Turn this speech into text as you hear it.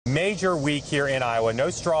major week here in Iowa. No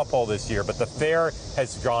straw poll this year, but the fair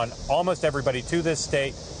has drawn almost everybody to this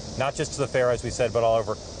state, not just to the fair, as we said, but all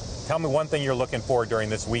over. Tell me one thing you're looking for during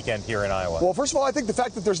this weekend here in Iowa. Well, first of all, I think the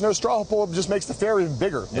fact that there's no straw poll just makes the fair even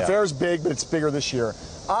bigger. The fair is big, but it's bigger this year.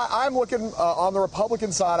 I'm looking on the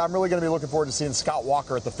Republican side. I'm really going to be looking forward to seeing Scott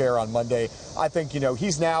Walker at the fair on Monday. I think,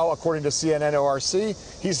 he's now, according to CNN ORC,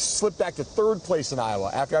 he's slipped back to third place in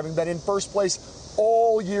Iowa after having been in first place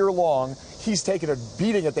all year long. He's taken a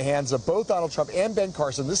beating at the hands of both Donald Trump and Ben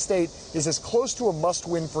Carson. This state is as close to a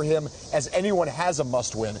must-win for him as anyone has a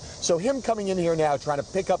must-win. So him coming in here now, trying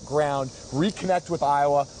to pick up ground, reconnect with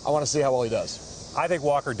Iowa, I want to see how well he does. I think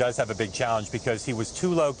Walker does have a big challenge because he was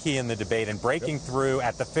too low-key in the debate, and breaking through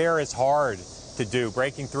at the fair is hard to do.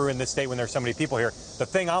 Breaking through in this state when there's so many people here. The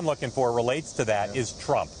thing I'm looking for relates to that is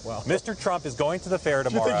Trump. Well, Mr. Trump is going to the fair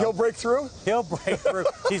tomorrow. Do you think he'll break through? He'll break through.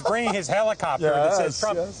 He's bringing his helicopter that says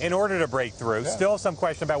Trump in order to break through. Still some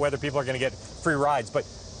question about whether people are going to get free rides, but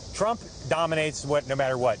Trump dominates no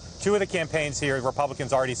matter what. Two of the campaigns here,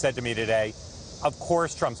 Republicans already said to me today, of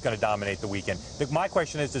course Trump's going to dominate the weekend. My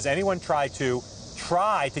question is, does anyone try to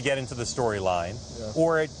get into the storyline,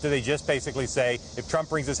 or do they just basically say, if Trump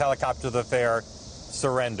brings his helicopter to the fair,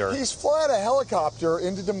 surrender? He's flying a helicopter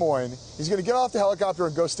into Des Moines. He's going to get off the helicopter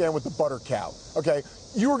and go stand with the butter cow. Okay,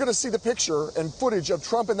 you were going to see the picture and footage of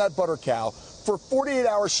Trump and that butter cow for 48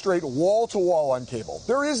 hours straight, wall to wall on cable.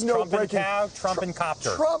 There is no breaking. Trump and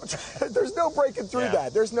copter. There's no breaking through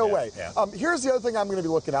that. There's no way. Here's the other thing I'm going to be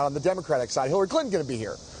looking at on the Democratic side. Hillary Clinton's going to be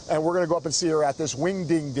here, and we're going to go up and see her at this Wing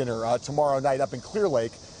Ding dinner tomorrow night up in Clear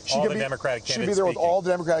Lake. All the Democratic candidates. She'll be there with all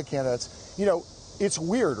the Democratic candidates. It's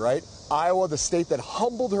weird, right? Iowa, the state that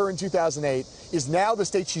humbled her in 2008, is now the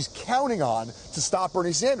state she's counting on to stop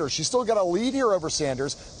Bernie Sanders. She's still got a lead here over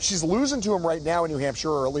Sanders. She's losing to him right now in New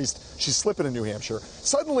Hampshire, or at least she's slipping in New Hampshire.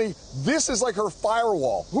 Suddenly, this is like her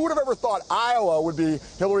firewall. Who would have ever thought Iowa would be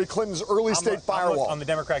Hillary Clinton's early state firewall? On the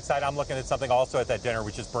Democratic side, I'm looking at something also at that dinner,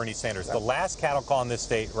 which is Bernie Sanders. The last cattle call in this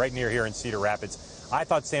state, right near here in Cedar Rapids, I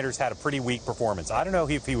thought Sanders had a pretty weak performance. I don't know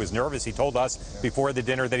if he was nervous. He told us before the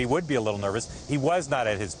dinner that he would be a little nervous. He was not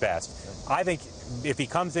at his best. I think if he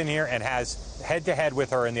comes in here and has head-to-head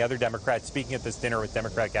with her and the other Democrats, speaking at this dinner with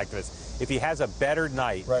Democratic activists, if he has a better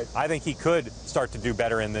night, I think he could start to do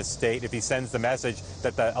better in this state if he sends the message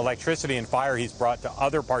that the electricity and fire he's brought to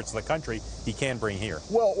other parts of the country, he can bring here.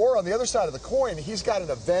 Well, or on the other side of the coin, he's got an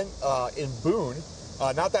event in Boone,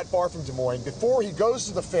 not that far from Des Moines, before he goes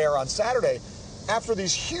to the fair on Saturday. After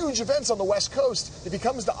these huge events on the West Coast, if he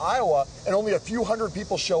comes to Iowa and only a few hundred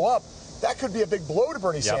people show up, that could be a big blow to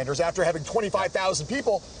Bernie Sanders after having 25,000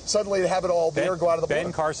 people suddenly to have it all there go out of the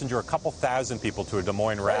Ben Carson drew a couple thousand people to a Des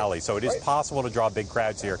Moines rally, so it is possible to draw big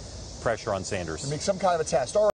crowds here. Pressure on Sanders. To make some kind of a test. All right.